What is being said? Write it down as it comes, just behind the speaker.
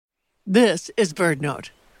This is BirdNote.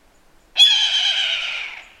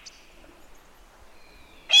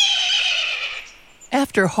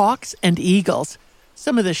 After hawks and eagles,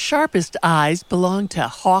 some of the sharpest eyes belong to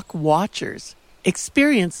hawk watchers,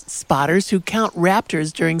 experienced spotters who count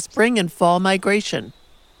raptors during spring and fall migration.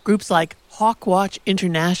 Groups like Hawkwatch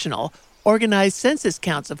International organize census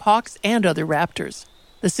counts of hawks and other raptors.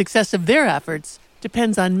 The success of their efforts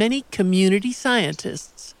depends on many community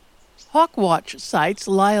scientists. Hawkwatch sites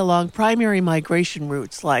lie along primary migration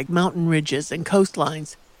routes like mountain ridges and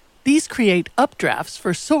coastlines. These create updrafts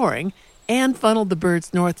for soaring and funnel the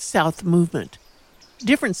bird's north-south movement.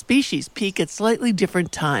 Different species peak at slightly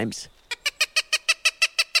different times.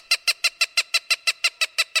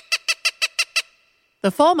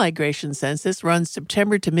 The fall migration census runs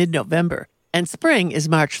September to mid-November, and spring is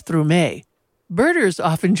March through May. Birders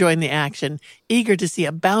often join the action, eager to see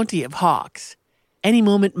a bounty of hawks. Any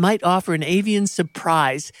moment might offer an avian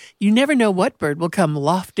surprise. You never know what bird will come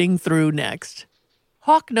lofting through next.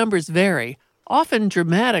 Hawk numbers vary, often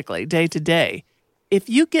dramatically day to day. If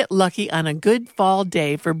you get lucky on a good fall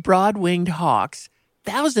day for broad-winged hawks,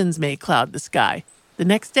 thousands may cloud the sky. The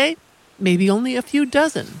next day, maybe only a few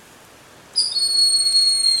dozen.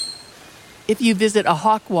 If you visit a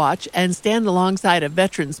hawk watch and stand alongside a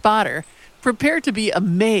veteran spotter, prepare to be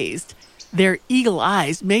amazed. Their eagle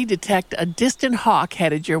eyes may detect a distant hawk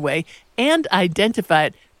headed your way and identify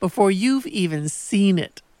it before you've even seen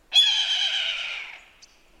it.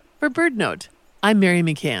 For BirdNote, I'm Mary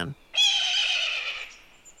McCann.